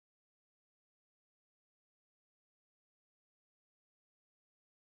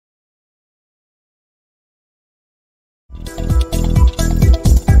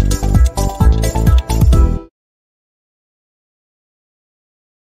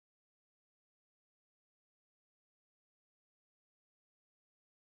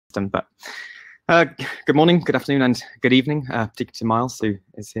But good morning, good afternoon, and good evening, particularly to Miles, who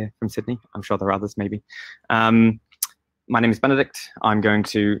is here from Sydney. I'm sure there are others, maybe. My name is Benedict. I'm going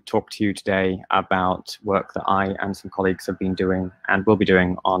to talk to you today about work that I and some colleagues have been doing and will be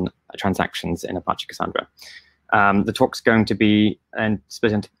doing on transactions in Apache Cassandra. The talk's going to be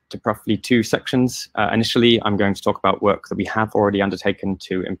split into roughly two sections. Initially, I'm going to talk about work that we have already undertaken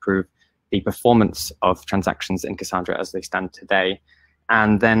to improve the performance of transactions in Cassandra as they stand today.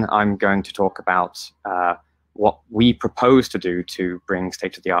 And then I'm going to talk about what we propose to do to bring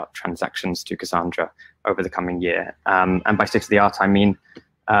state-of-the-art transactions to Cassandra over the coming year. And by state-of-the-art, I mean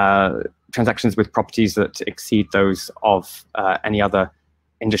transactions with properties that exceed those of any other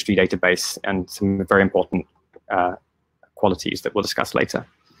industry database and some very important qualities that we'll discuss later.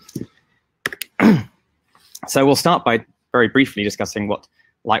 So we'll start by very briefly discussing what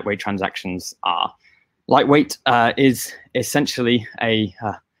lightweight transactions are. Lightweight is essentially a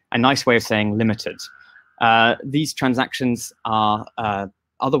nice way of saying limited. These transactions are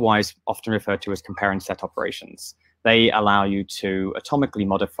otherwise often referred to as compare and set operations. They allow you to atomically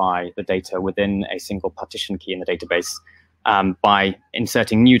modify the data within a single partition key in the database by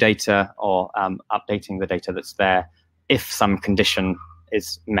inserting new data or updating the data that's there if some condition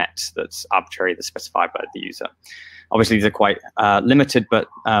is met that's arbitrary, that's specified by the user. Obviously, these are quite limited, but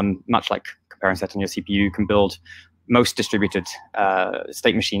much like compare and set on your CPU, you can build most distributed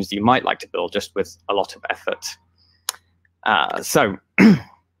state machines that you might like to build just with a lot of effort. So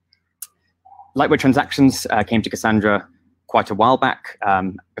lightweight transactions came to Cassandra quite a while back,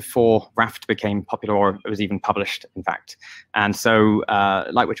 before Raft became popular, or it was even published, in fact. And so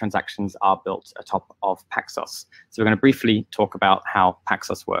lightweight transactions are built atop of Paxos. So we're going to briefly talk about how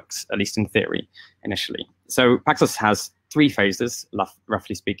Paxos works, at least in theory, initially. So Paxos has three phases,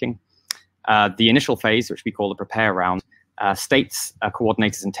 roughly speaking. The initial phase, which we call the prepare round, states a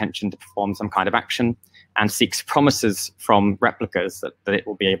coordinator's intention to perform some kind of action and seeks promises from replicas that it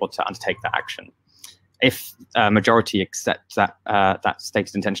will be able to undertake that action. If a majority accepts that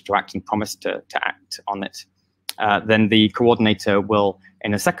stated intention to act and promise to act on it, then the coordinator will,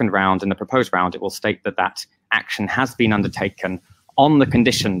 in a second round, in the proposed round, it will state that that action has been undertaken on the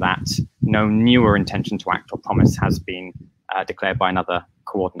condition that no newer intention to act or promise has been declared by another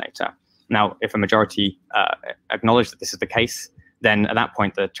coordinator. Now, if a majority acknowledge that this is the case, then at that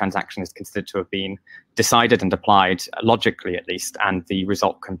point, the transaction is considered to have been decided and applied, logically at least, and the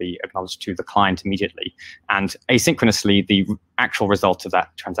result can be acknowledged to the client immediately. And asynchronously, the actual result of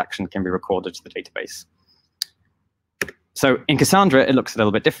that transaction can be recorded to the database. So in Cassandra, it looks a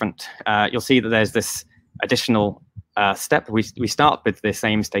little bit different. You'll see that there's this additional step. We start with the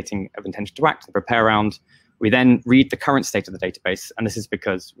same stating of intention to act, the prepare round. We then read the current state of the database, and this is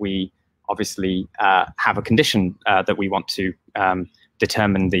because we obviously have a condition that we want to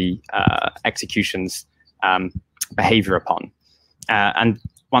determine the execution's behavior upon. And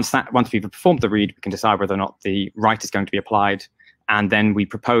once we've performed the read, we can decide whether or not the write is going to be applied, and then we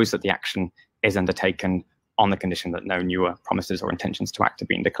propose that the action is undertaken on the condition that no newer promises or intentions to act have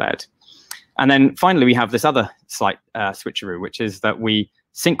been declared. And then finally, we have this other slight switcheroo, which is that we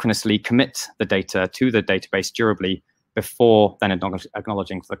synchronously commit the data to the database durably before then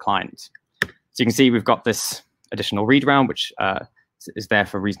acknowledging to the client. So you can see we've got this additional read round, which is there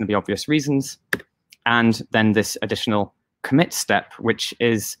for reasonably obvious reasons, and then this additional commit step, which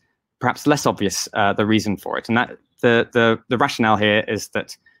is perhaps less obvious, the reason for it. And that the rationale here is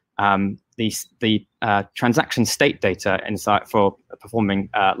that the transaction state data inside for performing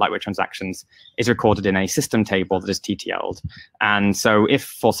lightweight transactions is recorded in a system table that is TTL'd. And so if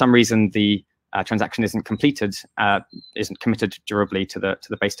for some reason the transaction isn't completed, isn't committed durably to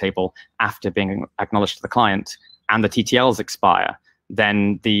the base table after being acknowledged to the client, and the TTLs expire,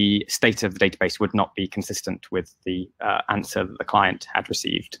 then the state of the database would not be consistent with the answer that the client had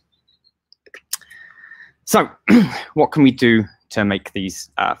received. So what can we do to make these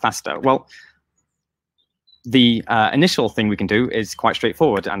faster? Well, the initial thing we can do is quite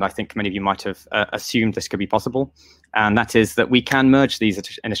straightforward, and I think many of you might have assumed this could be possible, and that is that we can merge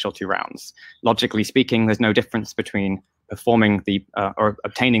these initial two rounds. Logically speaking, there's no difference between performing the or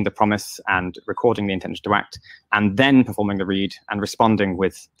obtaining the promise and recording the intention to act, and then performing the read and responding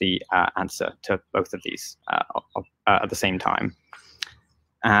with the answer to both of these at the same time.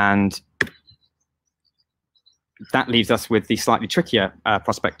 And that leaves us with the slightly trickier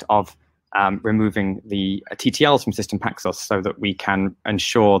prospect of removing the TTLs from system Paxos so that we can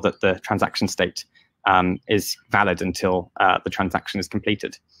ensure that the transaction state is valid until the transaction is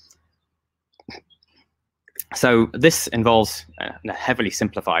completed. So this involves, in a heavily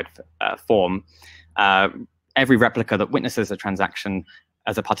simplified form, every replica that witnesses a transaction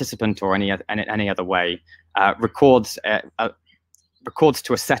as a participant or any other way, records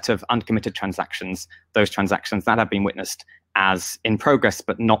to a set of uncommitted transactions, those transactions that have been witnessed as in progress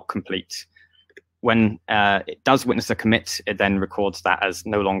but not complete. When it does witness a commit, it then records that as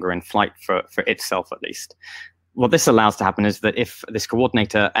no longer in flight for itself, at least. What this allows to happen is that if this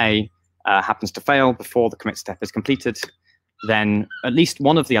coordinator A happens to fail before the commit step is completed, then at least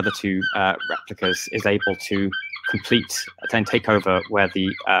one of the other two replicas is able to then take over where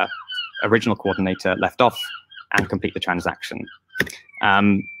the original coordinator left off and complete the transaction.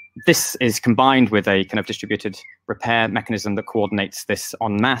 This is combined with a kind of distributed repair mechanism that coordinates this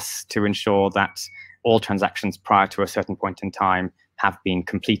en masse to ensure that all transactions prior to a certain point in time have been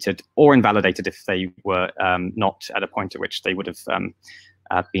completed or invalidated if they were not at a point at which they would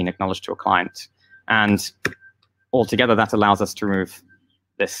have been acknowledged to a client. And altogether, that allows us to remove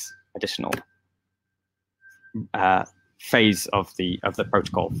this additional phase of the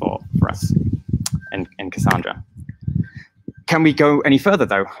protocol for us in Cassandra. Can we go any further,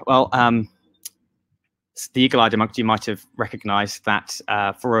 though? Well, the eagle-eyed amongst you might have recognized that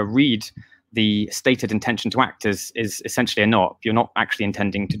for a read, the stated intention to act is essentially a NOP. You're not actually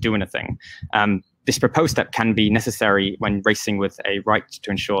intending to do anything. This proposed step can be necessary when racing with a write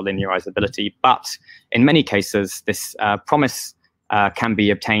to ensure linearizability, but in many cases, this promise can be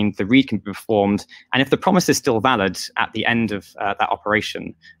obtained, the read can be performed, and if the promise is still valid at the end of that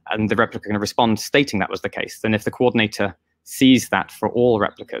operation, and the replica can respond stating that was the case, then if the coordinator sees that for all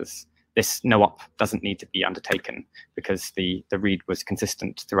replicas, this no-op doesn't need to be undertaken because the read was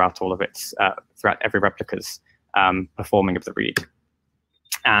consistent throughout all of its, throughout every replica's performing of the read.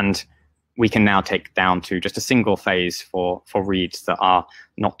 And we can now take down to just a single phase for reads that are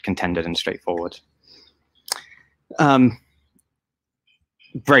not contended and straightforward.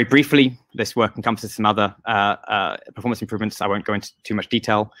 Very briefly, this work encompasses some other performance improvements. I won't go into too much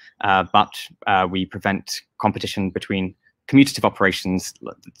detail, but we prevent competition between commutative operations.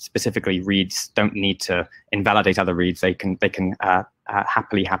 Specifically, reads don't need to invalidate other reads. They can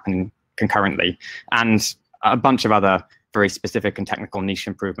happily happen concurrently, and a bunch of other very specific and technical niche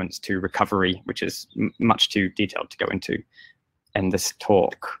improvements to recovery, which is much too detailed to go into in this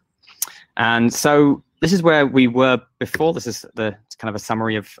talk. And so this is where we were before. This is the kind of a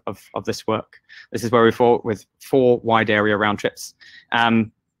summary of this work. This is where we were with 4 wide area round trips.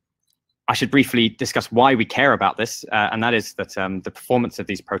 I should briefly discuss why we care about this, and that is that the performance of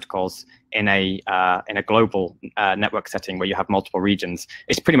these protocols in a global network setting where you have multiple regions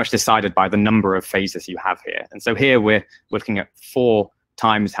is pretty much decided by the number of phases you have here. And so here we're looking at 4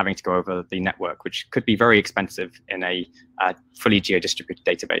 times having to go over the network, which could be very expensive in a fully geo-distributed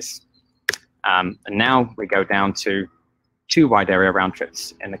database. And now we go down to 2 wide area round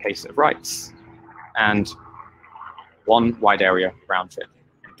trips in the case of writes, and 1 wide area round trip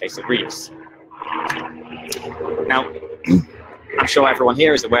in case of reads. Now, I'm sure everyone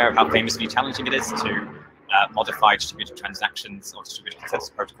here is aware of how famously challenging it is to modify distributed transactions or distributed consensus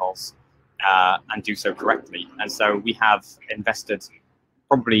protocols and do so correctly. And so we have invested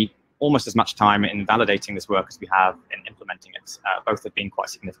probably almost as much time in validating this work as we have in implementing it. Both have been quite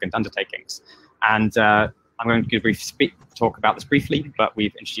significant undertakings. And I'm going to give a brief talk about this briefly, but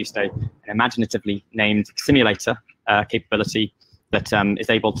we've introduced an imaginatively named simulator capability that is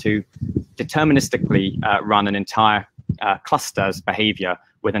able to deterministically run an entire cluster's behavior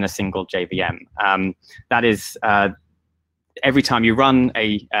within a single JVM. That is, every time you run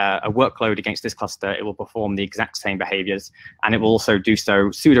a workload against this cluster, it will perform the exact same behaviors, and it will also do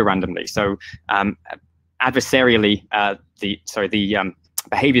so pseudo-randomly. So adversarially, the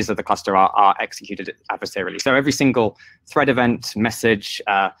behaviors of the cluster are executed adversarially. So every single thread event, message,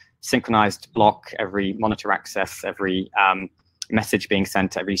 synchronized block, every monitor access, every message being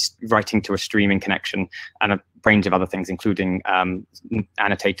sent, every writing to a streaming connection, and a range of other things, including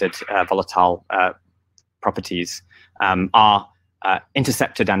annotated volatile properties, are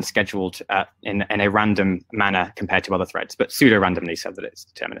intercepted and scheduled in a random manner compared to other threads, but pseudo-randomly so that it's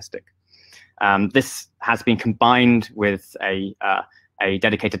deterministic. This has been combined with a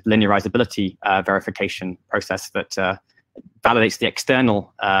dedicated linearizability verification process that validates the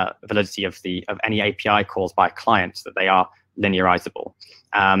external validity of any API calls by clients, that they are linearizable,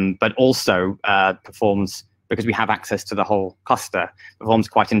 but also performs, because we have access to the whole cluster, performs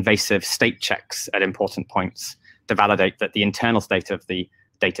quite invasive state checks at important points to validate that the internal state of the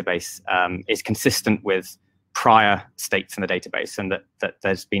database is consistent with prior states in the database, and that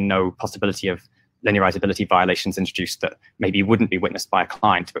there's been no possibility of linearizability violations introduced that maybe wouldn't be witnessed by a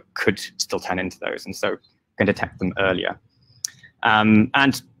client, but could still turn into those, and so can detect them earlier.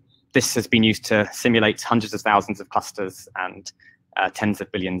 And this has been used to simulate hundreds of thousands of clusters and tens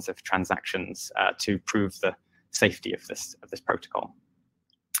of billions of transactions to prove the safety of this protocol.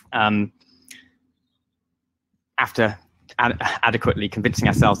 After adequately convincing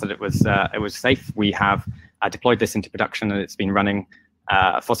ourselves that it was safe, we have deployed this into production, and it's been running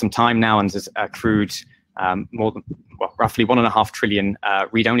for some time now, and has accrued roughly 1.5 trillion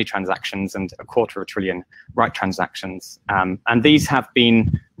read-only transactions and 250 billion write transactions. And these have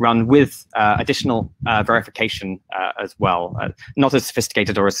been run with additional verification as well. Not as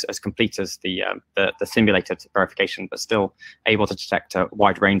sophisticated or as complete as the simulated verification, but still able to detect a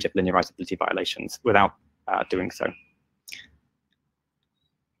wide range of linearizability violations without doing so.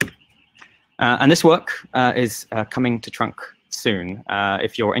 And this work is coming to Trunk soon.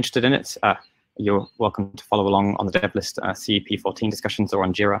 If you're interested in it, you're welcome to follow along on the dev list, CEP14 discussions, or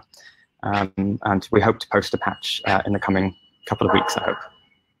on Jira. And we hope to post a patch in the coming couple of weeks, I hope.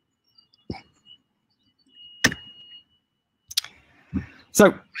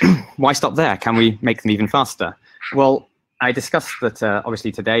 So why stop there? Can we make them even faster? Well, I discussed that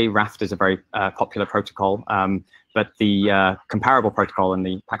obviously today Raft is a very popular protocol, but the comparable protocol in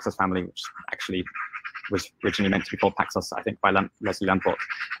the Paxos family, which actually was originally meant to be called Paxos, I think, by Leslie Lamport,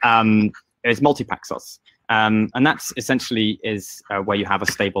 is multi-Paxos. And that's essentially is where you have a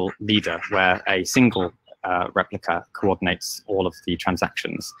stable leader, where a single replica coordinates all of the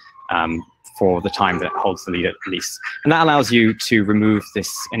transactions for the time that it holds the lead at least. And that allows you to remove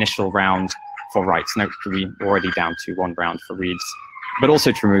this initial round for writes. Note we're already down to 1 round for reads, but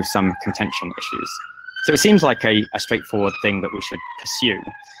also to remove some contention issues. So it seems like a straightforward thing that we should pursue.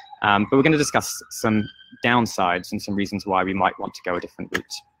 But we're going to discuss some downsides and some reasons why we might want to go a different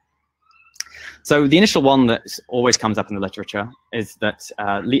route. So the initial one that always comes up in the literature is that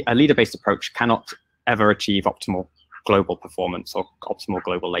a leader-based approach cannot ever achieve optimal global performance or optimal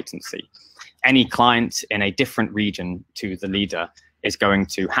global latency. Any client in a different region to the leader is going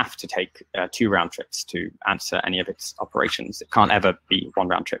to have to take 2 round trips to answer any of its operations. It can't ever be 1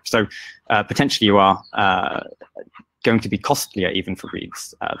 round trip. So potentially you are going to be costlier even for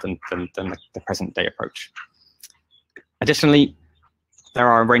reads than the present day approach. Additionally, there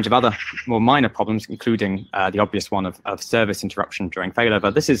are a range of other more minor problems, including the obvious one of service interruption during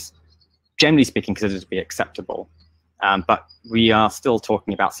failover. This is, generally speaking, considered to be acceptable, but we are still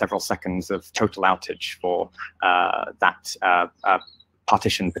talking about several seconds of total outage for that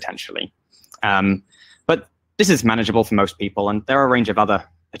partition, potentially. But this is manageable for most people, and there are a range of other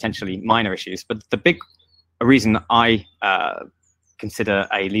potentially minor issues. But the big reason I consider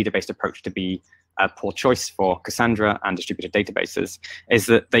a leader-based approach to be a poor choice for Cassandra and distributed databases is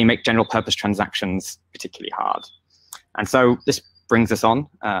that they make general purpose transactions particularly hard. And so this brings us on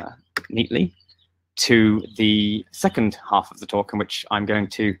neatly to the second half of the talk, in which I'm going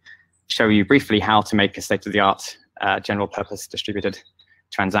to show you briefly how to make a state-of-the-art general purpose distributed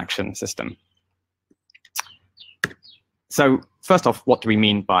transaction system. So first off, what do we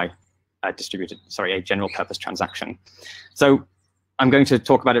mean by a general purpose transaction? So I'm going to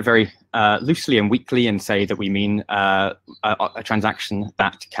talk about it very loosely and weakly and say that we mean a transaction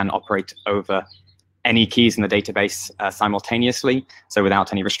that can operate over any keys in the database simultaneously, so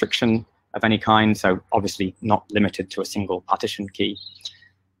without any restriction of any kind, so obviously not limited to a single partition key.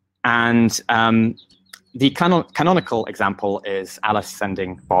 And the canonical example is Alice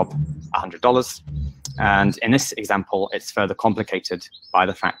sending Bob $100. And in this example, it's further complicated by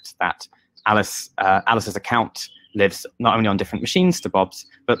the fact that Alice's account lives not only on different machines to Bob's,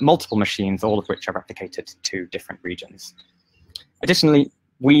 but multiple machines, all of which are replicated to different regions. Additionally,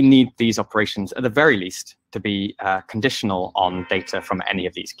 we need these operations, at the very least, to be conditional on data from any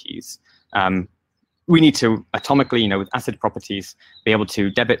of these keys. We need to atomically, with ACID properties, be able to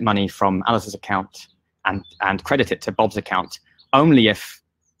debit money from Alice's account and credit it to Bob's account only if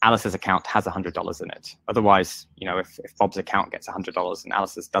Alice's account has $100 in it. Otherwise, if Bob's account gets $100 and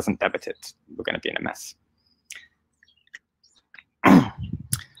Alice's doesn't debit it, we're going to be in a mess.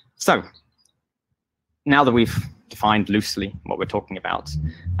 So now that we've defined loosely what we're talking about,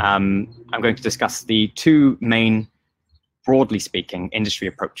 I'm going to discuss the 2 main, broadly speaking, industry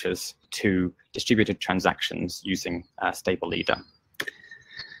approaches to distributed transactions using a stable leader.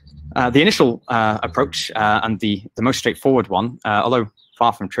 The initial approach and the most straightforward one, although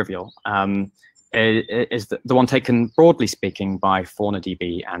far from trivial, is the one taken, broadly speaking, by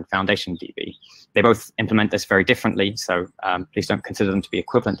FaunaDB and FoundationDB. They both implement this very differently, so please don't consider them to be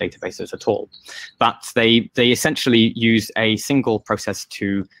equivalent databases at all. But they essentially use a single process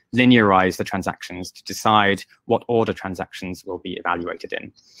to linearize the transactions to decide what order transactions will be evaluated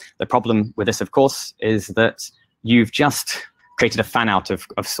in. The problem with this, of course, is that you've just created a fan out of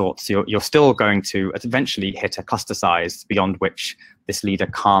sorts, you're still going to eventually hit a cluster size beyond which this leader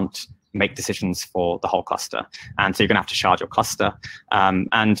can't make decisions for the whole cluster. And so you're going to have to shard your cluster.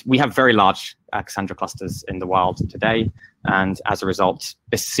 And we have very large Cassandra clusters in the wild today. And as a result,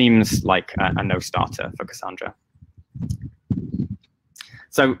 this seems like a no-starter for Cassandra.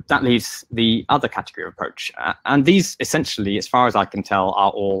 So that leaves the other category of approach. And these essentially, as far as I can tell,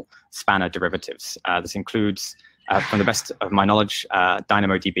 are all spanner derivatives. This includes, from the best of my knowledge,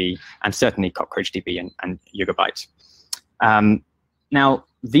 DynamoDB, and certainly CockroachDB and Yugabyte. Now,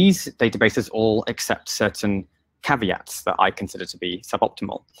 these databases all accept certain caveats that I consider to be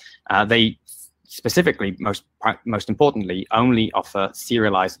suboptimal. They specifically, most importantly, only offer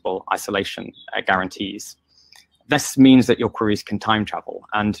serializable isolation guarantees. This means that your queries can time travel.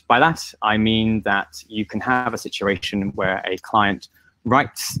 And by that, I mean that you can have a situation where a client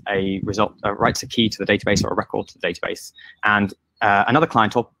writes a key to the database or a record to the database, and another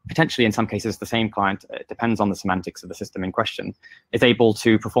client, or potentially in some cases the same client, it depends on the semantics of the system in question, is able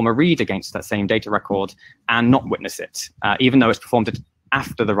to perform a read against that same data record and not witness it, even though it's performed it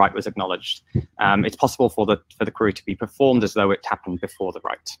after the write was acknowledged. It's possible for the query to be performed as though it happened before the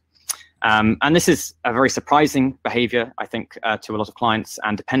write. And this is a very surprising behavior, I think, to a lot of clients,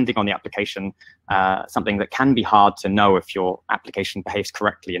 and depending on the application, something that can be hard to know if your application behaves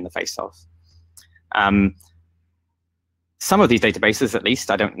correctly in the face of. Some of these databases, at least,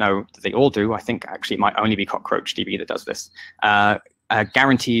 I don't know that they all do. I think actually it might only be CockroachDB that does this.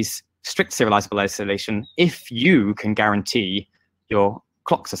 Guarantees strict serializable isolation if you can guarantee your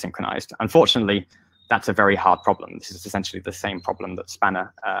clocks are synchronized. Unfortunately, that's a very hard problem. This is essentially the same problem that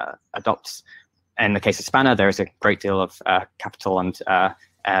Spanner adopts. In the case of Spanner, there is a great deal of capital and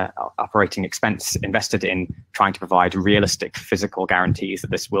operating expense invested in trying to provide realistic physical guarantees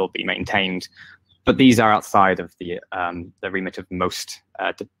that this will be maintained. But these are outside of the remit of most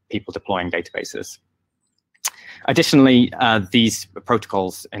people deploying databases. Additionally, these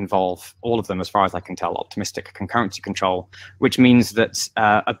protocols involve, all of them, as far as I can tell, optimistic concurrency control, which means that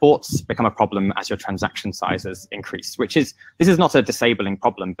aborts become a problem as your transaction sizes increase, this is not a disabling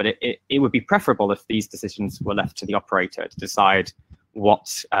problem, but it would be preferable if these decisions were left to the operator to decide what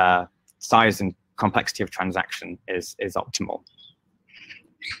size and complexity of transaction is optimal.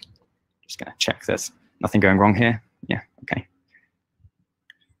 Just going to check there's nothing going wrong here. Yeah, OK.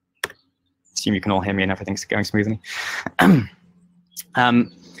 Assume you can all hear me and everything's going smoothly.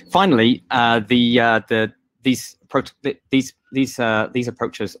 Finally, these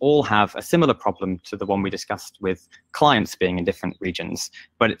approaches all have a similar problem to the one we discussed with clients being in different regions,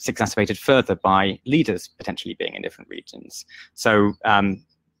 but it's exacerbated further by leaders potentially being in different regions. So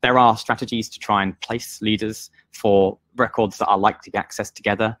there are strategies to try and place leaders for records that are likely to be accessed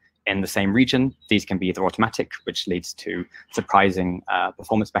together in the same region. These can be either automatic, which leads to surprising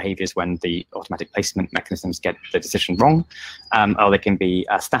performance behaviors when the automatic placement mechanisms get the decision wrong, or they can be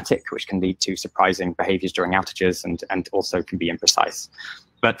static, which can lead to surprising behaviors during outages and also can be imprecise.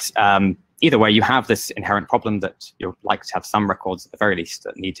 But either way, you have this inherent problem that you're likely to have some records at the very least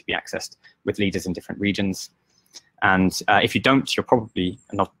that need to be accessed with leaders in different regions. And if you don't, you're probably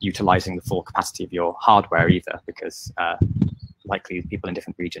not utilizing the full capacity of your hardware either, because likely people in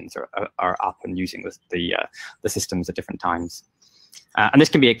different regions are up and using the systems at different times. And this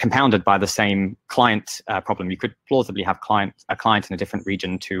can be compounded by the same client problem. You could plausibly have a client in a different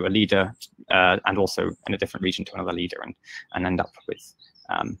region to a leader, and also in a different region to another leader, and end up with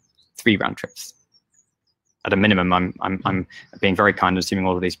 3 round trips. At a minimum, I'm being very kind, assuming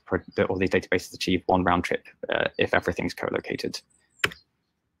all these databases achieve 1 round trip if everything's co-located.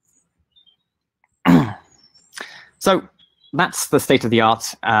 So that's the state of the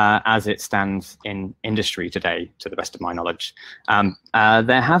art as it stands in industry today, to the best of my knowledge.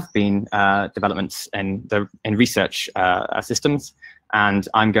 There have been developments in research systems, and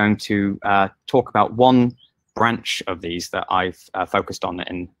I'm going to talk about one branch of these that I've focused on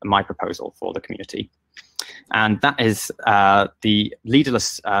in my proposal for the community. And that is the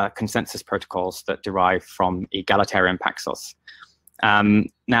leaderless consensus protocols that derive from egalitarian Paxos.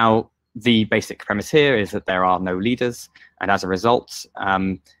 Now, the basic premise here is that there are no leaders, and as a result,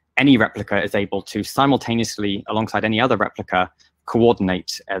 any replica is able to simultaneously, alongside any other replica,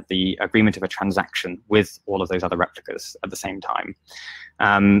 coordinate the agreement of a transaction with all of those other replicas at the same time.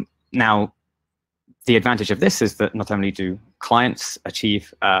 Now, the advantage of this is that not only do clients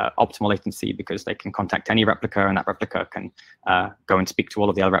achieve optimal latency because they can contact any replica, and that replica can go and speak to all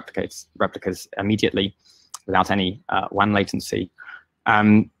of the other replicas immediately without any WAN latency.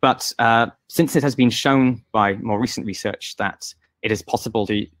 But since it has been shown by more recent research that it is possible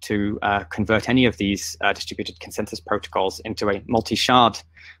to convert any of these distributed consensus protocols into a multi-shard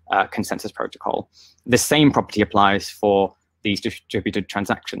consensus protocol. The same property applies for these distributed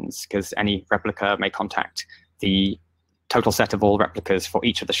transactions, because any replica may contact the total set of all replicas for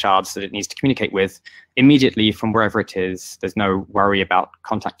each of the shards that it needs to communicate with immediately from wherever it is. There's no worry about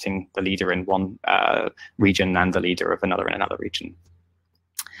contacting the leader in one region and the leader of another in another region.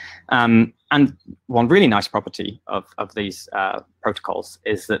 And one really nice property of these protocols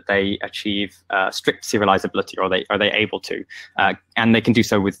is that they achieve strict serializability, or they're able to, and they can do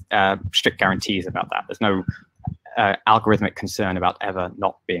so with strict guarantees about that. There's no algorithmic concern about ever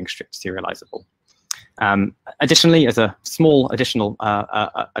not being strict serializable. Additionally, as a small additional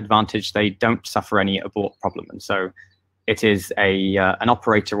advantage, they don't suffer any abort problem, and so it is an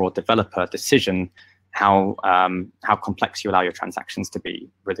operator or developer decision how complex you allow your transactions to be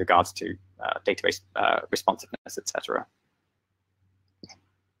with regards to database responsiveness, etc.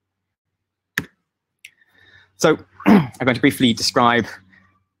 So I'm going to briefly describe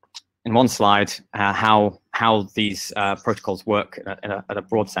in one slide how these protocols work at a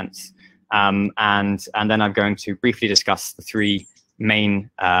broad sense, and then I'm going to briefly discuss the three main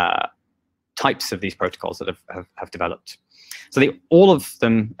types of these protocols that have developed. So all of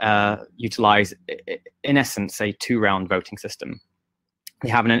them utilize, in essence, a two-round voting system. They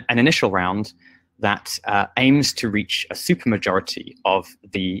have an initial round that aims to reach a supermajority of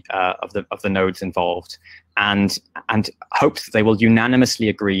the nodes involved, and hopes that they will unanimously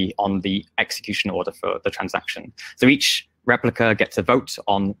agree on the execution order for the transaction. So each replica gets a vote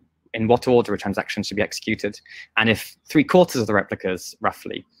on in what order a transaction should be executed, and if 3/4 of the replicas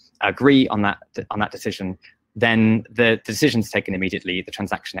roughly agree on that decision, then the decision's taken immediately, the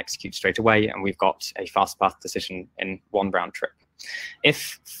transaction executes straight away, and we've got a fast path decision in one round trip.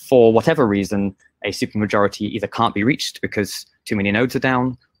 If, for whatever reason, a supermajority either can't be reached because too many nodes are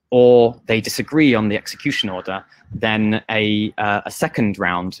down, or they disagree on the execution order, then a second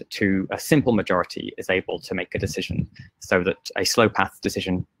round to a simple majority is able to make a decision, so that a slow path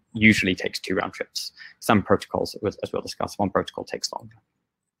decision usually takes 2 round trips. Some protocols, as we'll discuss, one protocol takes longer.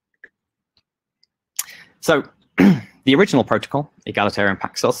 So the original protocol, egalitarian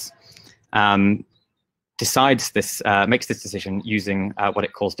Paxos, makes this decision using what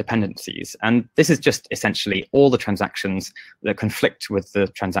it calls dependencies. And this is just essentially all the transactions that conflict with the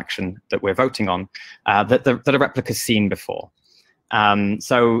transaction that we're voting on that a replica's seen before.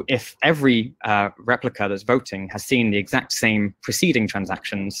 So if every replica that's voting has seen the exact same preceding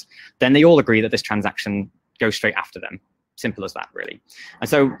transactions, then they all agree that this transaction goes straight after them. Simple as that, really. And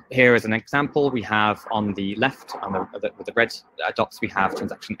so here is an example. We have on the left, with the red dots, we have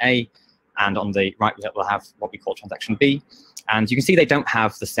transaction A, and on the right, we'll have what we call transaction B. And you can see they don't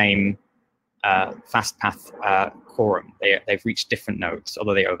have the same fast path quorum. They've reached different nodes,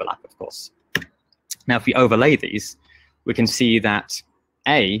 although they overlap, of course. Now, if we overlay these, we can see that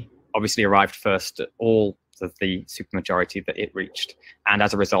A obviously arrived first at all of the supermajority that it reached, and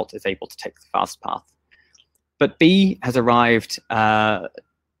as a result is able to take the fast path. But B has arrived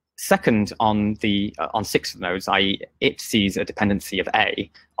second on 6 of the nodes, i.e., it sees a dependency of A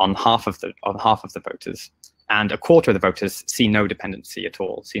on half of the voters, and 1/4 of the voters see no dependency at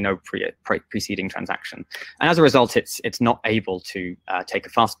all, see no preceding transaction, and as a result, it's not able to take a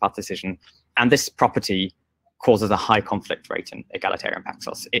fast path decision, and this property causes a high conflict rate in egalitarian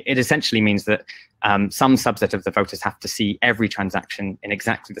Paxos. It essentially means that some subset of the voters have to see every transaction in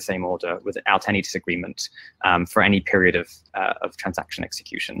exactly the same order without any disagreement for any period of transaction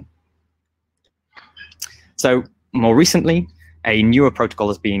execution. So more recently, a newer protocol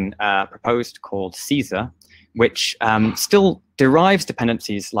has been proposed called Caesar, which still derives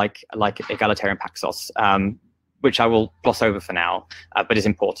dependencies like egalitarian Paxos, which I will gloss over for now, but is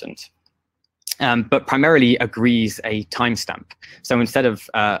important. But primarily agrees a timestamp. So instead of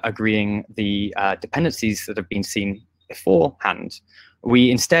agreeing the dependencies that have been seen beforehand, we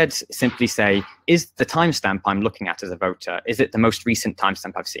instead simply say, is the timestamp I'm looking at as a voter, is it the most recent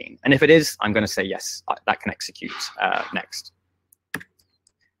timestamp I've seen? And if it is, I'm going to say, yes, that can execute next.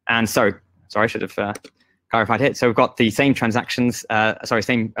 And so, sorry, I should have clarified here. So we've got the same transactions,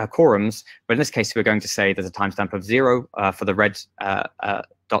 same quorums, but in this case, we're going to say there's a timestamp of 0 for the red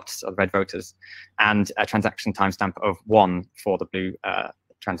dots of red voters, and a transaction timestamp of 1 for the blue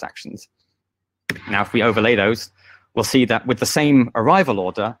transactions. Now, if we overlay those, we'll see that with the same arrival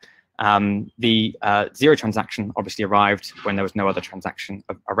order, the 0 transaction obviously arrived when there was no other transaction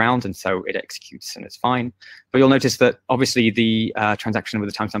around, and so it executes and it's fine. But you'll notice that obviously the transaction with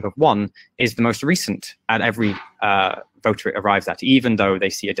a timestamp of 1 is the most recent at every voter it arrives at, even though they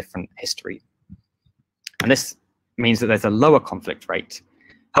see a different history. And this means that there's a lower conflict rate.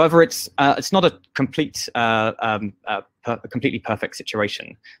 However, it's not a completely perfect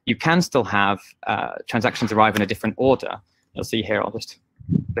situation. You can still have transactions arrive in a different order. You'll see here, I'll just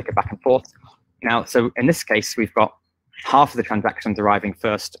flick it back and forth. Now, so in this case, we've got half of the transactions arriving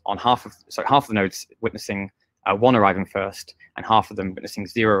first on half of the nodes witnessing 1 arriving first, and half of them witnessing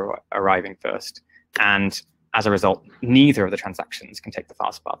 0 arriving first. And as a result, neither of the transactions can take the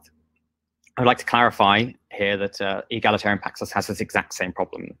fast path. I would like to clarify here that egalitarian Paxos has this exact same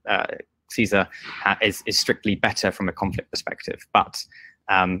problem. Caesar is strictly better from a conflict perspective, but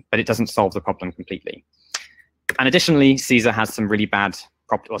it doesn't solve the problem completely. And additionally, Caesar has some really bad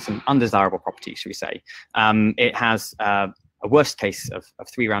or some undesirable properties, should we say. It has a worst case of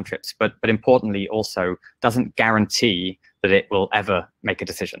 3 round trips, but importantly also doesn't guarantee that it will ever make a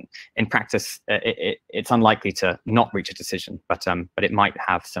decision. In practice, it's unlikely to not reach a decision, but it might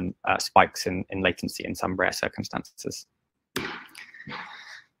have some spikes in latency in some rare circumstances.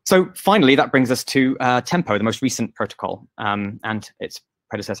 So finally, that brings us to Tempo, the most recent protocol, and its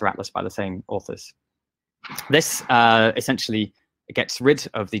predecessor Atlas by the same authors. This essentially gets rid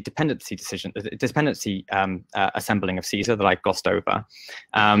of the dependency assembling of Caesar that I glossed over,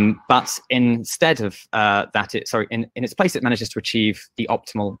 but instead of that, in its place, it manages to achieve the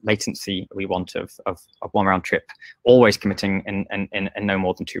optimal latency we want of 1 round trip, always committing in no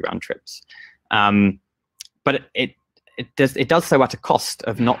more than 2 round trips. But it does so at a cost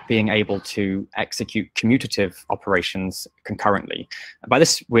of not being able to execute commutative operations concurrently. By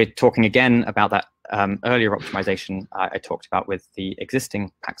this, we're talking again about that earlier optimization I talked about with the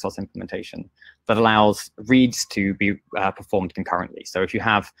existing Paxos implementation that allows reads to be performed concurrently. So if you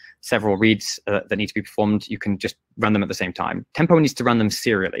have several reads that need to be performed, you can just run them at the same time. Tempo needs to run them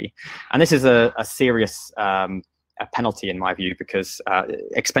serially. And this is a serious a penalty in my view, because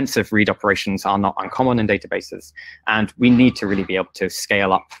expensive read operations are not uncommon in databases, and we need to really be able to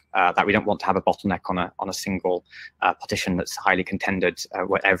scale up that. We don't want to have a bottleneck on a single partition that's highly contended,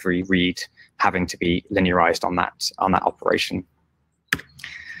 where every read having to be linearized on that operation.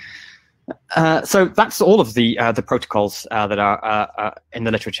 So that's all of the protocols that are in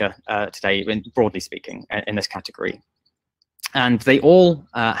the literature today, broadly speaking, in this category. And they all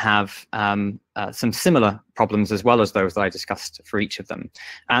have some similar problems as well as those that I discussed for each of them.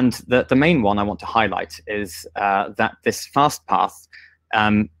 And the main one I want to highlight is that this fast path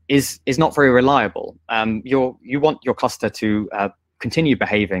is not very reliable. You want your cluster to continue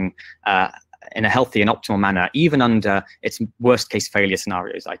behaving in a healthy and optimal manner, even under its worst case failure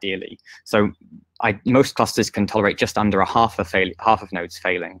scenarios, ideally. So most clusters can tolerate just under half of nodes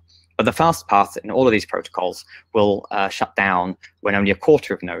failing. But the fast path in all of these protocols will shut down when only a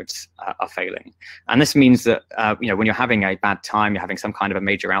quarter of nodes are failing. And this means that when you're having a bad time, you're having some kind of a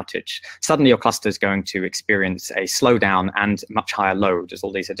major outage, suddenly your cluster is going to experience a slowdown and much higher load as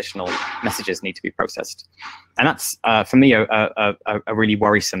all these additional messages need to be processed. And that's, for me, a really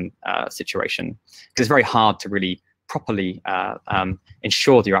worrisome situation, because it's very hard to really properly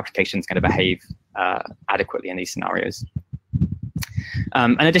ensure that your application is going to behave adequately in these scenarios.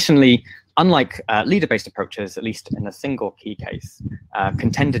 And additionally, unlike leader-based approaches, at least in a single key case,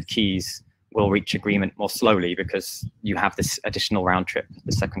 contended keys will reach agreement more slowly because you have this additional round trip,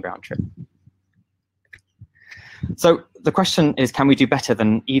 the second round trip. So the question is, can we do better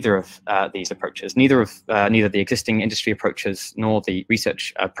than either of these approaches? Neither the existing industry approaches nor the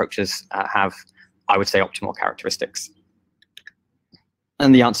research approaches have, I would say, optimal characteristics.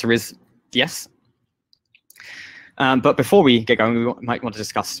 And the answer is yes. But before we get going, we might want to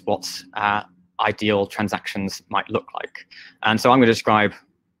discuss what ideal transactions might look like. And so I'm going to describe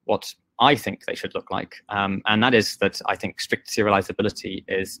what I think they should look like. And that is that I think strict serializability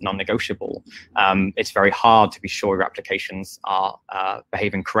is non-negotiable. It's very hard to be sure your applications are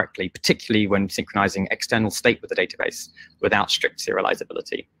behaving correctly, particularly when synchronizing external state with the database without strict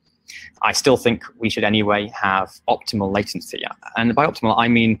serializability. I still think we should anyway have optimal latency. And by optimal, I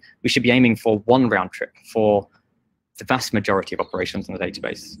mean we should be aiming for 1 round trip for the vast majority of operations in the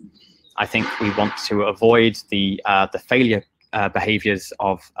database. I think we want to avoid the failure behaviors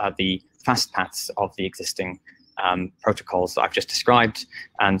of the fast paths of the existing protocols that I've just described,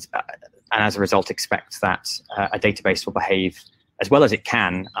 and as a result expect that a database will behave as well as it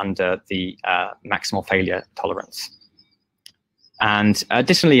can under the maximal failure tolerance. And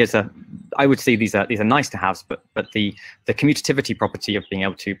additionally, I would say these are nice to have, but the commutativity property of being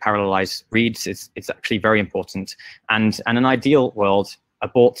able to parallelize reads is actually very important. And in an ideal world,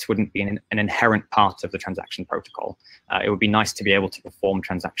 aborts wouldn't be an inherent part of the transaction protocol. It would be nice to be able to perform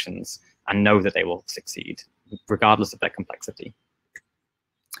transactions and know that they will succeed, regardless of their complexity.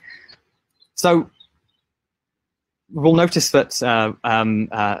 So we'll notice that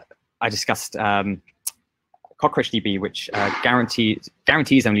I discussed CockroachDB, which guarantees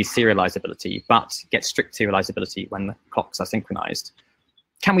only serializability, but gets strict serializability when the clocks are synchronized.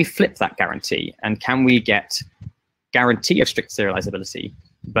 Can we flip that guarantee? And can we get guarantee of strict serializability,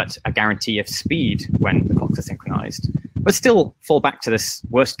 but a guarantee of speed when the clocks are synchronized, but still fall back to this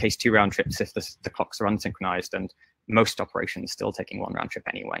worst case 2 round trips if the clocks are unsynchronized and most operations still taking 1 round trip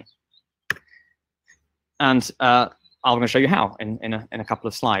anyway? And I'm going to show you how in a couple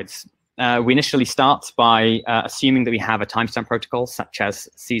of slides. We initially start by assuming that we have a timestamp protocol such as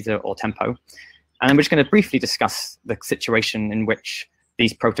Caesar or Tempo. And then we're just going to briefly discuss the situation in which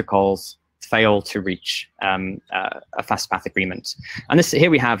these protocols fail to reach a fast path agreement. And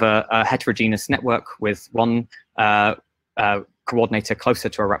here we have a heterogeneous network with one coordinator closer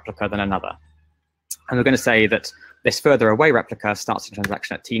to a replica than another. And we're going to say that this further away replica starts a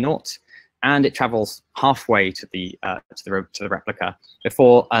transaction at T0, and it travels halfway to the replica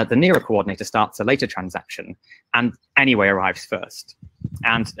before the nearer coordinator starts a later transaction, and anyway arrives first.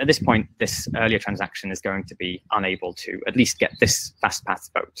 And at this point, this earlier transaction is going to be unable to at least get this fast path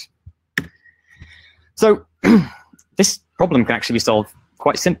vote. So this problem can actually be solved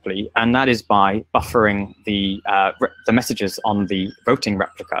quite simply, and that is by buffering the messages on the voting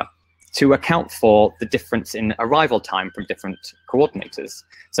replica to account for the difference in arrival time from different coordinators.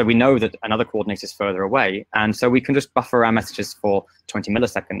 So we know that another coordinator is further away, and so we can just buffer our messages for 20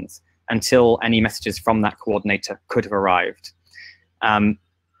 milliseconds until any messages from that coordinator could have arrived.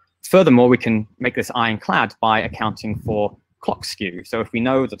 Furthermore, we can make this ironclad by accounting for clock skew. So if we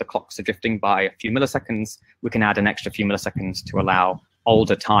know that the clocks are drifting by a few milliseconds, we can add an extra few milliseconds to allow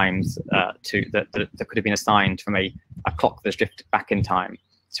older times that could have been assigned from a clock that's drifted back in time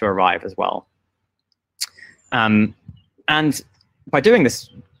to arrive as well. And by doing this,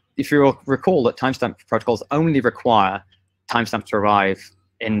 if you recall that timestamp protocols only require timestamps to arrive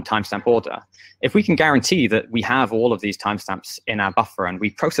in timestamp order, if we can guarantee that we have all of these timestamps in our buffer and we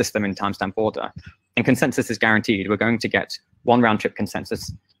process them in timestamp order, and consensus is guaranteed, we're going to get 1 round trip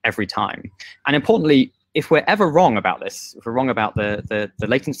consensus every time. And importantly, if we're ever wrong about this, if we're wrong about the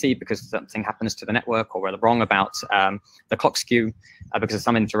latency because something happens to the network, or we're wrong about the clock skew because of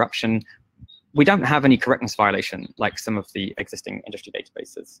some interruption, we don't have any correctness violation like some of the existing industry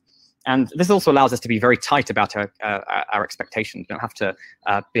databases. And this also allows us to be very tight about our expectations. We don't have to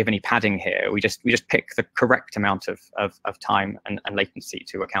give any padding here. We just pick the correct amount of time and latency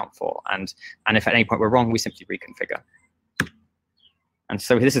to account for. And if at any point we're wrong, we simply reconfigure. And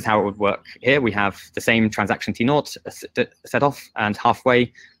so this is how it would work here. We have the same transaction T0 set off, and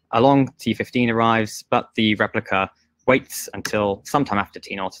halfway along T15 arrives, but the replica waits until sometime after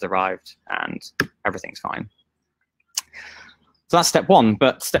T0 has arrived, and everything's fine. So that's step 1.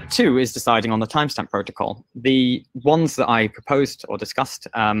 But step 2 is deciding on the timestamp protocol. The ones that I proposed or discussed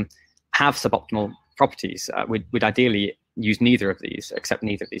have suboptimal properties. We'd ideally use neither of these, accept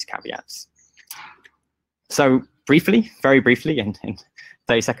neither of these caveats. So briefly, very briefly, in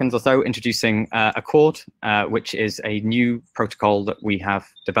 30 seconds or so, introducing Accord, which is a new protocol that we have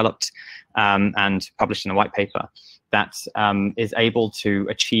developed and published in a white paper that is able to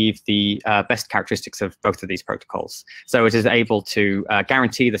achieve the best characteristics of both of these protocols. So it is able to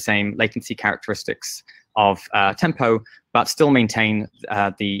guarantee the same latency characteristics of Tempo, but still maintain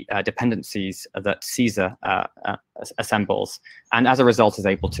the dependencies that Caesar assembles, and as a result is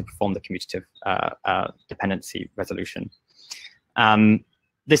able to perform the commutative dependency resolution.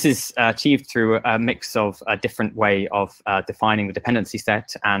 This is achieved through a mix of a different way of defining the dependency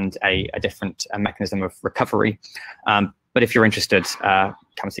set and a different mechanism of recovery. But if you're interested,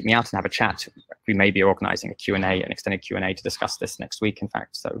 come seek me out and have a chat. We may be organizing a Q&A, an extended Q&A to discuss this next week, in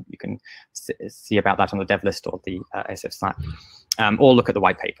fact. So you can see about that on the dev list or the ASF Slack, or look at the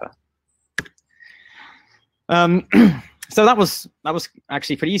white paper. So that was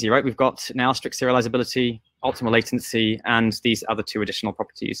actually pretty easy, right? We've got now strict serializability, optimal latency, and these other 2 additional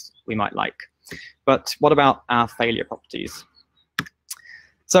properties we might like. But what about our failure properties?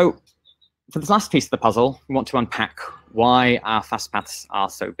 So for this last piece of the puzzle, we want to unpack why our fast paths are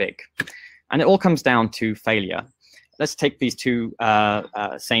so big. And it all comes down to failure. Let's take these 2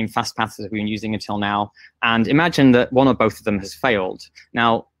 same fast paths that we've been using until now, and imagine that one or both of them has failed.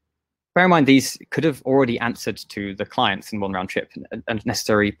 Now, bear in mind, these could have already answered to the clients in 1 round trip. A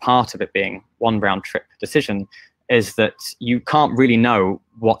necessary part of it being 1 round trip decision is that you can't really know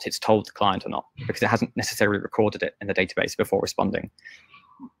what it's told the client or not, because it hasn't necessarily recorded it in the database before responding.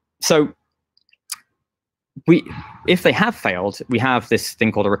 So if they have failed, we have this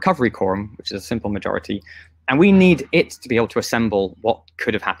thing called a recovery quorum, which is a simple majority, And we need it to be able to assemble what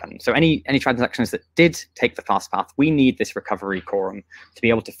could have happened. So any transactions that did take the fast path, we need this recovery quorum to be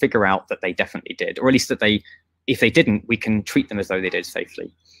able to figure out that they definitely did, or at least that if they didn't, we can treat them as though they did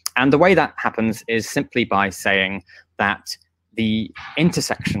safely. And the way that happens is simply by saying that the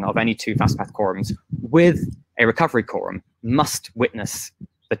intersection of any two fast path quorums with a recovery quorum must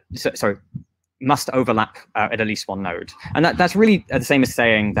must overlap at least one node. And that's really the same as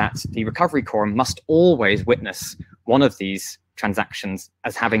saying that the recovery quorum must always witness one of these transactions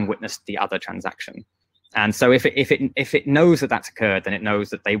as having witnessed the other transaction. And so if it knows that that's occurred, then it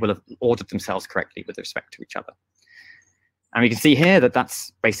knows that they will have ordered themselves correctly with respect to each other. And we can see here that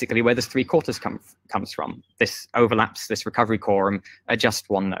that's basically where this 3/4 comes from. This overlaps this recovery quorum at just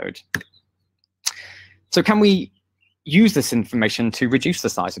one node. So can we use this information to reduce the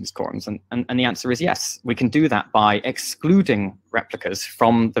size of these quorums? And the answer is yes. We can do that by excluding replicas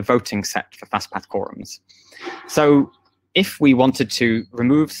from the voting set for fastpath quorums. So if we wanted to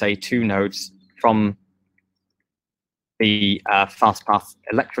remove, say, 2 nodes from the fastpath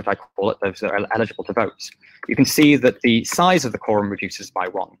electorate, I call it, those that are eligible to vote, you can see that the size of the quorum reduces by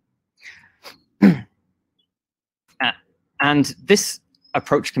 1. And this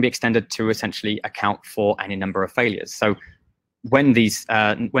approach can be extended to essentially account for any number of failures. So when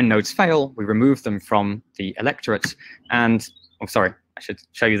nodes fail, we remove them from the electorate. And I'm sorry, I should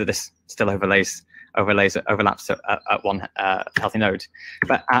show you that this still overlaps at one healthy node.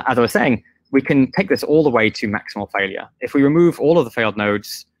 But as I was saying, we can take this all the way to maximal failure. If we remove all of the failed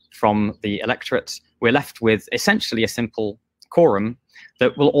nodes from the electorate, we're left with essentially a simple quorum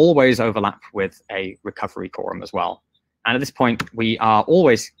that will always overlap with a recovery quorum as well. And at this point, we are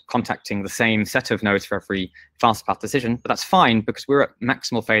always contacting the same set of nodes for every fastpath decision, but that's fine because we're at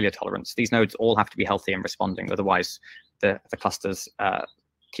maximal failure tolerance. These nodes all have to be healthy and responding, otherwise the cluster's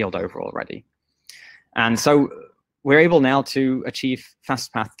keeled over already. And so we're able now to achieve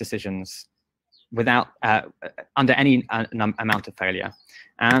fastpath decisions without under any amount of failure.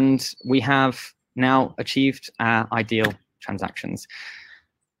 And we have now achieved our ideal transactions.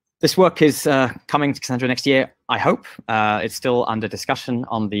 This work is coming to Cassandra next year, I hope. It's still under discussion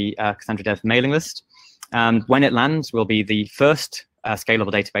on the Cassandra Dev mailing list. When it lands, we'll be the first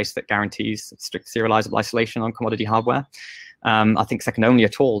scalable database that guarantees strict serializable isolation on commodity hardware. I think second only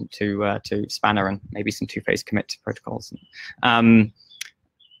at all to Spanner and maybe some two-phase commit protocols.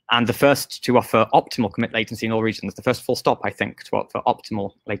 And the first to offer optimal commit latency in all regions, the first full stop, I think, to offer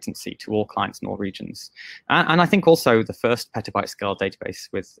optimal latency to all clients in all regions. And I think also the first petabyte scale database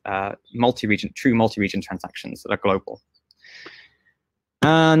with true multi-region transactions that are global.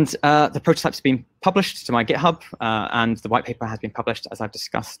 And the prototype's been published to my GitHub, and the white paper has been published, as I've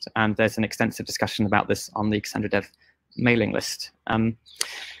discussed. And there's an extensive discussion about this on the Cassandra Dev mailing list.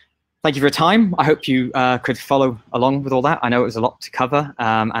 Thank you for your time. I hope you could follow along with all that. I know it was a lot to cover,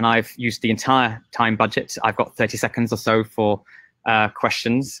 and I've used the entire time budget. I've got 30 seconds or so for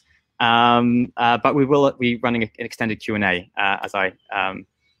questions, but we will be running an extended Q&A, as I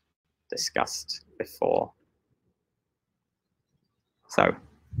discussed before. So,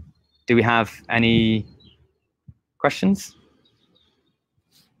 do we have any questions?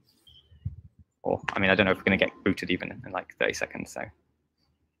 Or, I mean, I don't know if we're going to get booted even in like 30 seconds, so.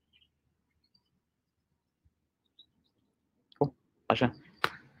 Pleasure.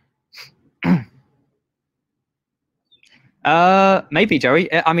 Maybe, Joey.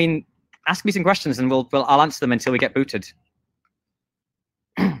 I mean, ask me some questions and I'll answer them until we get booted.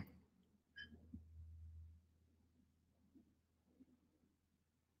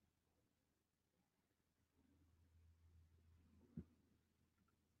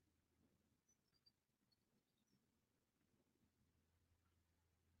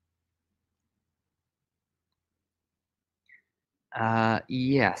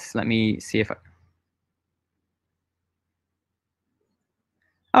 Yes, let me see if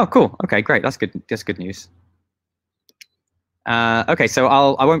Oh, cool. Okay, great. That's good. That's good news. Okay, so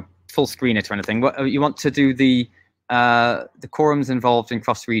I won't full screen it or anything. What you want to do the quorums involved in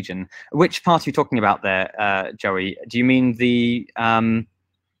cross-region. Which part are you talking about there, Joey? Do you mean the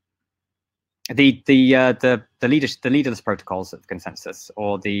leaderless protocols of consensus,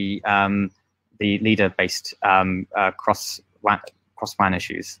 or the leader-based cross-WAN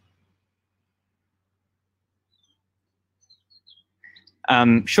issues?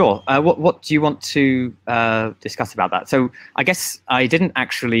 Sure. What do you want to discuss about that? So I guess I didn't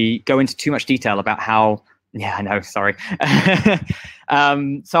actually go into too much detail about how. Yeah, I know. Sorry.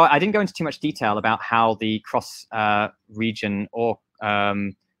 So I didn't go into too much detail about how the cross-region or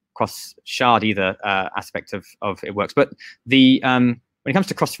cross-shard either aspect of it works. But the when it comes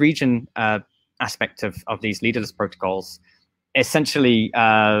to cross-region aspect of these leaderless protocols, essentially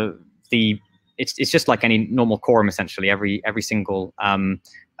it's just like any normal quorum. Essentially, every single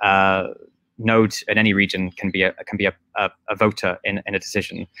node in any region can be a voter in a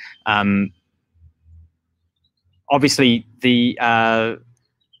decision. Obviously, I'm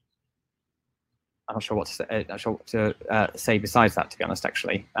not sure what to say besides that, to be honest.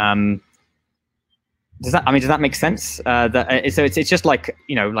 Actually, does that make sense? So it's just like,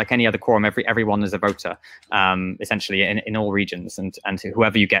 like any other quorum. Everyone is a voter, essentially in all regions, and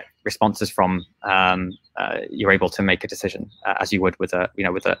whoever you get responses from, you're able to make a decision as you would with a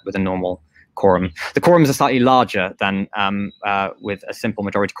normal quorum. The quorums are slightly larger than with a simple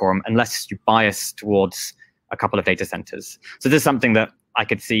majority quorum, unless you bias towards a couple of data centers. So this is something that I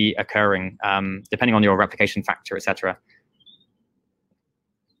could see occurring, depending on your replication factor, etc.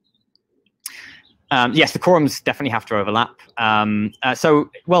 Yes, the quorums definitely have to overlap.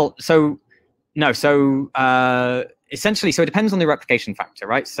 Essentially, so it depends on the replication factor,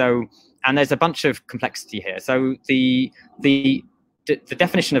 right? So, and there's a bunch of complexity here. So the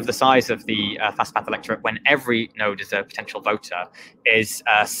definition of the size of the fastpath electorate when every node is a potential voter is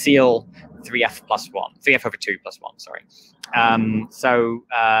seal 3f plus 1, 3f over 2 plus 1. Sorry. So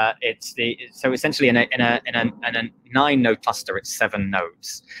essentially in a 9-node cluster, it's 7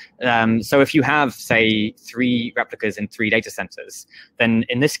 nodes. So if you have, say, 3 replicas in 3 data centers, then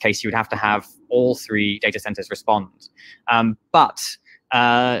in this case you would have to have all 3 data centers respond.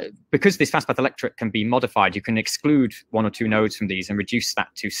 Because this fastpath electorate can be modified, you can exclude 1 or 2 nodes from these and reduce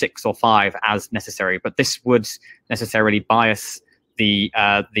that to 6 or 5 as necessary. But this would necessarily bias the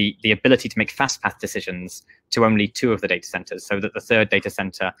ability to make fastpath decisions to only 2 of the data centers, so that the 3rd data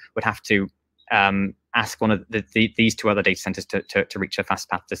center would have to ask one of these 2 other data centers to reach a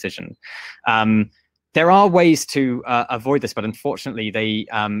fastpath decision. There are ways to avoid this, but unfortunately they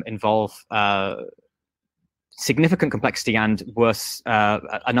involve significant complexity and worse,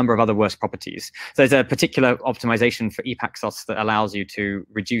 a number of other worse properties. So there's a particular optimization for ePaxos that allows you to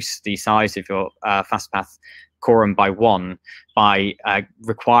reduce the size of your fastpath quorum by 1 by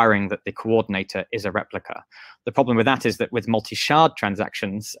requiring that the coordinator is a replica. The problem with that is that with multi-shard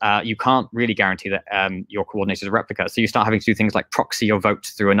transactions, you can't really guarantee that your coordinator is a replica. So you start having to do things like proxy your vote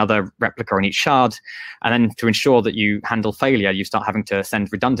through another replica on each shard. And then to ensure that you handle failure, you start having to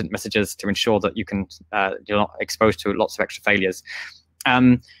send redundant messages to ensure that you're not exposed to lots of extra failures.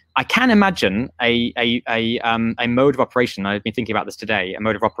 I can imagine a mode of operation. I've been thinking about this today, a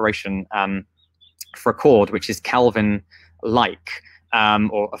mode of operation for a chord, which is Calvin-like,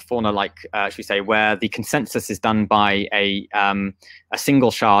 or a fauna-like, should we say, where the consensus is done by a single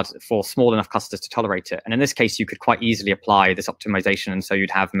shard for small enough clusters to tolerate it. And in this case, you could quite easily apply this optimization. And so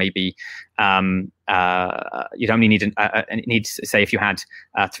you'd have maybe, you'd only need, say, if you had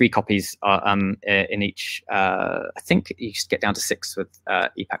 3 copies in each, I think you should get down to 6 with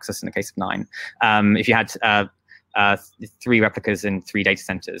ePaxos in the case of 9. If you had 3 replicas in 3 data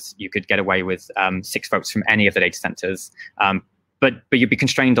centers, you could get away with 6 votes from any of the data centers. But you'd be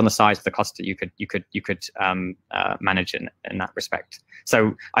constrained on the size of the cluster you could manage in that respect.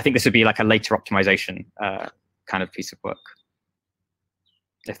 So I think this would be like a later optimization kind of piece of work.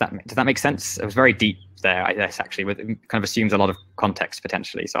 Does that make sense? It was very deep there, I guess, actually. It kind of assumes a lot of context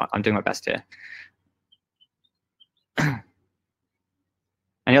potentially. So I'm doing my best here.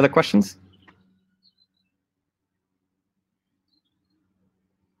 Any other questions?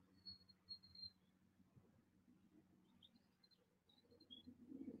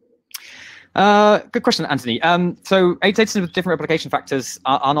 Good question, Anthony. So data centers with different replication factors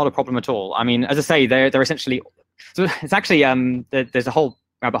are not a problem at all. I mean, as I say, they're essentially, so it's actually, there's a whole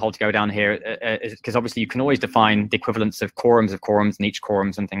rabbit hole to go down here, because obviously you can always define the equivalence of quorums and each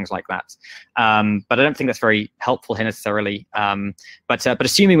quorums and things like that. But I don't think that's very helpful here necessarily. But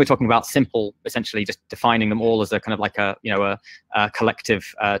assuming we're talking about simple, essentially just defining them all as a kind of like a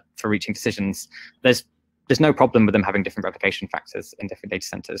collective for reaching decisions, there's no problem with them having different replication factors in different data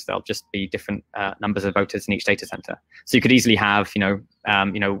centers. There'll just be different numbers of voters in each data center. So you could easily have,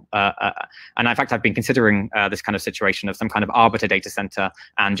 and in fact, I've been considering this kind of situation of some kind of arbiter data center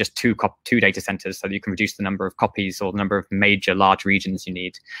and just two data centers, so that you can reduce the number of copies or the number of major large regions you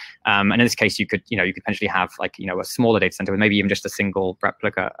need. And in this case, you could potentially have like a smaller data center with maybe even just a single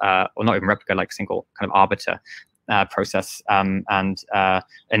replica, or not even replica, like single kind of arbiter process, and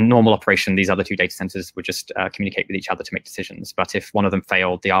in normal operation, these other 2 data centers would just communicate with each other to make decisions. But if one of them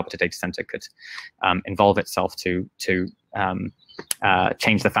failed, the arbiter data center could involve itself to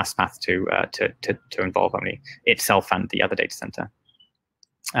change the fast path to involve only itself and the other data center.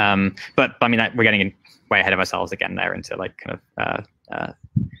 But I mean, we're getting way ahead of ourselves again there into like kind of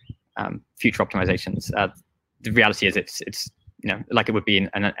future optimizations. The reality is it's like it would be in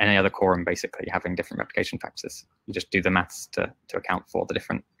any other quorum, basically, having different replication factors. You just do the maths to account for the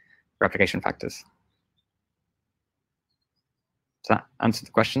different replication factors. Does that answer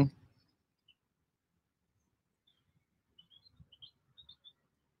the question?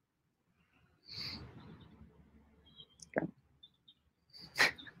 Okay.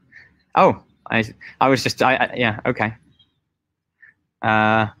 Oh, I was just yeah, okay.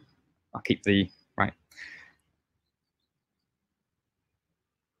 I'll keep the right.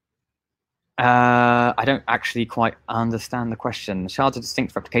 I don't actually quite understand the question. Shards are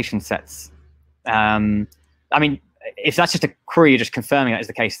distinct replication sets. I mean, if that's just a query, you're just confirming that is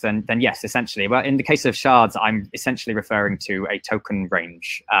the case, then yes, essentially. Well, in the case of shards, I'm essentially referring to a token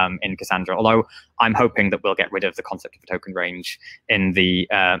range in Cassandra. Although I'm hoping that we'll get rid of the concept of a token range in the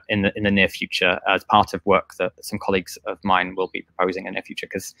near future as part of work that some colleagues of mine will be proposing in the near future,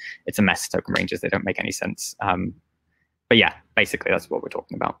 because it's a mess. Token ranges, they don't make any sense. But yeah, basically that's what we're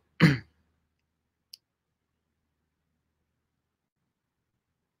talking about.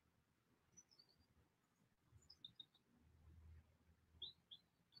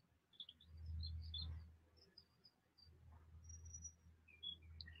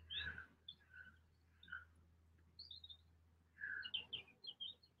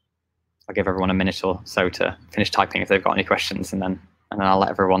 I'll give everyone a minute or so to finish typing if they've got any questions, and then I'll let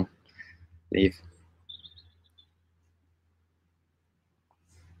everyone leave.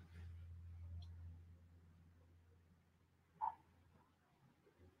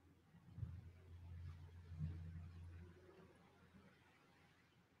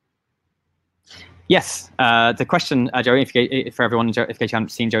 Yes, the question, Joey, for everyone, if you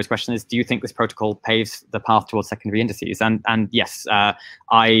haven't seen Joe's question, is: do you think this protocol paves the path towards secondary indices? And yes,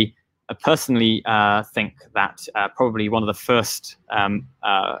 I personally think that probably one of the first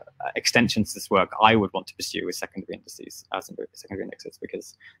extensions to this work I would want to pursue is secondary indices, secondary indexes,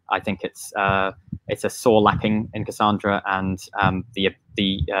 because I think it's a sore lacking in Cassandra, and the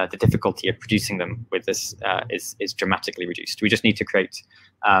difficulty of producing them with this is dramatically reduced. We just need to create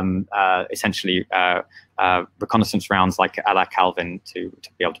essentially reconnaissance rounds like a la Calvin to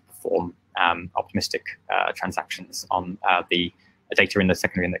be able to perform optimistic transactions on the data in the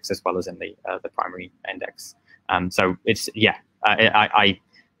secondary index as well as in the primary index. So it's I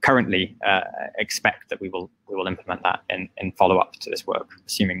currently expect that we will implement that in follow up to this work,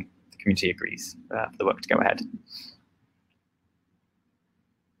 assuming the community agrees for the work to go ahead.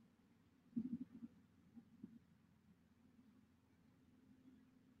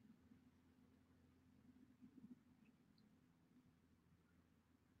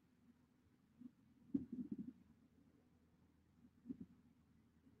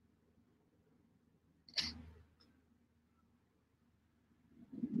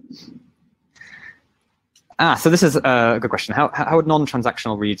 So this is a good question. How would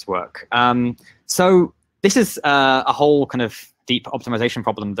non-transactional reads work? So this is a whole kind of deep optimization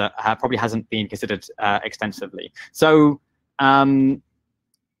problem that probably hasn't been considered extensively. So and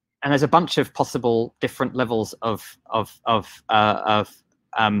there's a bunch of possible different levels of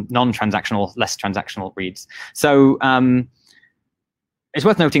non-transactional, less transactional reads. So it's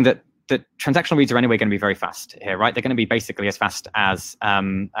worth noting that transactional reads are anyway going to be very fast here, right? They're going to be basically as fast as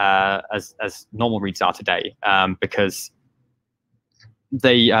normal reads are today, because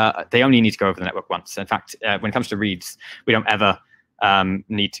they only need to go over the network once. In fact, when it comes to reads, we don't ever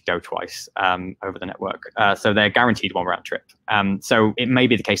need to go twice over the network. So they're guaranteed one round trip. So it may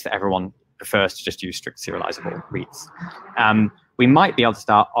be the case that everyone prefers to just use strict serializable reads. We might be able to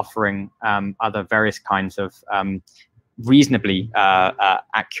start offering other various kinds of reasonably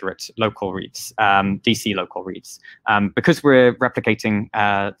accurate local reads, DC local reads. Because we're replicating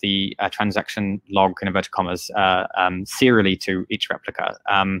the transaction log in inverted commas serially to each replica,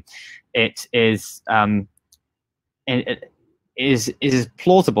 it is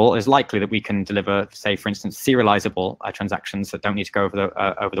plausible, is likely that we can deliver, say, for instance, serializable transactions that don't need to go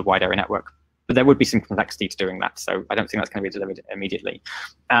over the wide area network. But there would be some complexity to doing that, so I don't think that's going to be delivered immediately.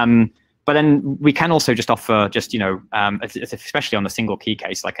 But then we can also just offer, just especially on the single key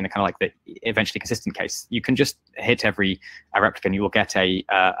case, like in a kind of like the eventually consistent case, you can just hit every replica and you will get a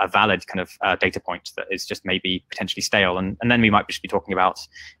valid kind of data point that is just maybe potentially stale. And then we might just be talking about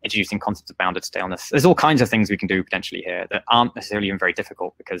introducing concepts of bounded staleness. There's all kinds of things we can do potentially here that aren't necessarily even very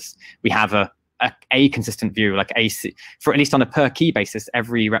difficult, because we have a consistent view, like for at least on a per key basis,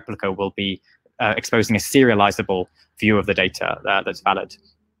 every replica will be exposing a serializable view of the data that's valid.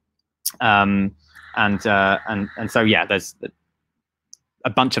 And so yeah, there's a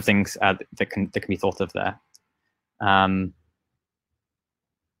bunch of things that can be thought of there.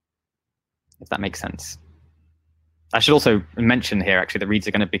 if that makes sense. I should also mention here, actually, that reads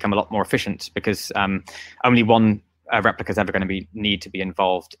are going to become a lot more efficient because only one replica is ever going to need to be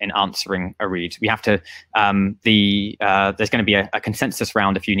involved in answering a read. We have to, there's going to be a consensus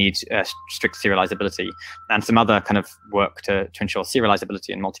round if you need strict serializability, and some other kind of work to ensure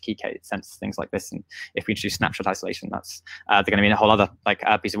serializability in multi-key sense, things like this. And if we introduce snapshot isolation, that's they're going to be a whole other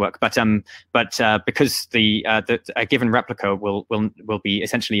piece of work. But because a given replica will be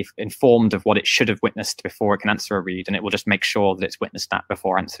essentially informed of what it should have witnessed before it can answer a read, and it will just make sure that it's witnessed that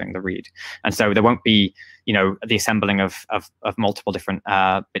before answering the read. And so there won't be, the assembling of multiple different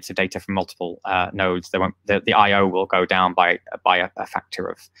bits of data from multiple nodes. The I/O will go down by a factor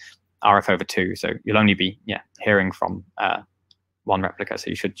of RF/2. So you'll only be hearing from one replica.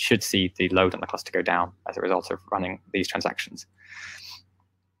 So you should see the load on the cluster go down as a result of running these transactions.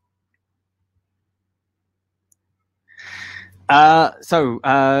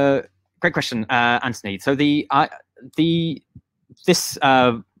 Great question, Anthony. So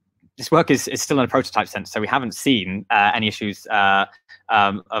this work is still in a prototype sense, so we haven't seen any issues of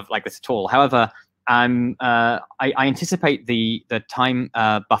like this at all. However, I anticipate the time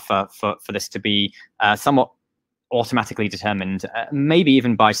buffer for this to be somewhat automatically determined, maybe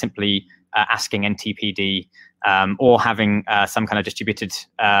even by simply asking NTPD or having some kind of distributed,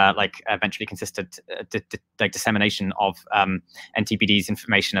 eventually consistent dissemination of NTPD's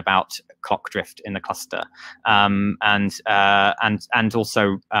information about clock drift in the cluster, and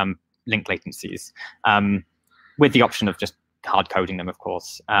also link latencies, with the option of just hard coding them, of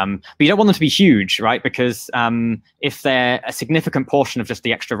course. But you don't want them to be huge, right? Because if they're a significant portion of just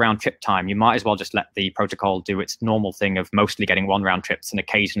the extra round trip time, you might as well just let the protocol do its normal thing of mostly getting 1 round trips and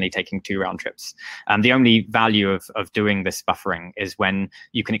occasionally taking 2 round trips. The only value of doing this buffering is when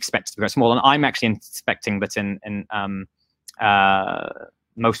you can expect it to go small. And I'm actually expecting that in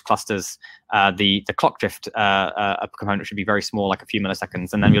most clusters, the clock drift component should be very small, like a few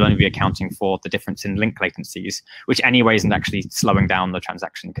milliseconds, and then you'll only be accounting for the difference in link latencies, which anyway isn't actually slowing down the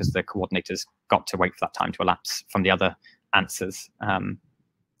transaction because the coordinators got to wait for that time to elapse from the other answers.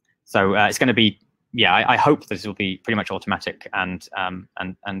 So it's going to be, I hope this will be pretty much automatic and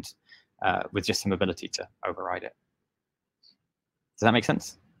with just some ability to override it. Does that make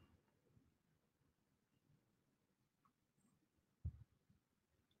sense?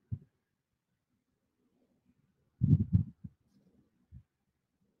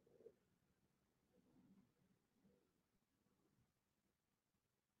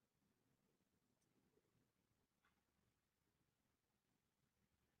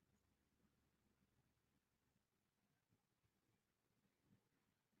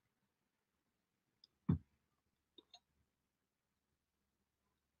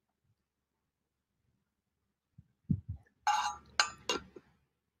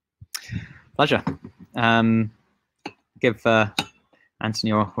 Pleasure. Give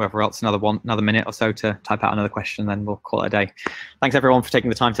Anthony or whoever else another minute or so to type out another question, then we'll call it a day. Thanks everyone for taking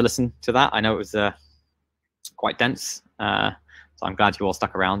the time to listen to that. I know it was quite dense, so I'm glad you all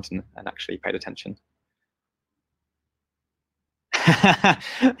stuck around and actually paid attention.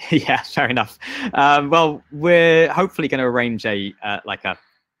 Yeah, fair enough. Well, we're hopefully going to arrange a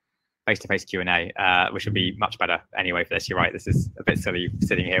face-to-face Q&A, which would be much better anyway for this. You're right, this is a bit silly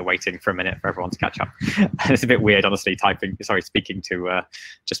sitting here waiting for a minute for everyone to catch up. It's a bit weird, honestly, speaking to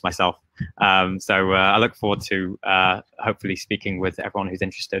just myself. So I look forward to hopefully speaking with everyone who's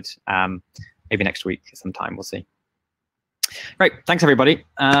interested, maybe next week sometime, we'll see. Great, thanks everybody,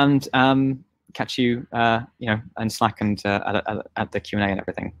 and catch you, in Slack and at the Q&A and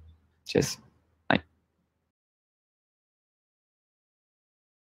everything. Cheers.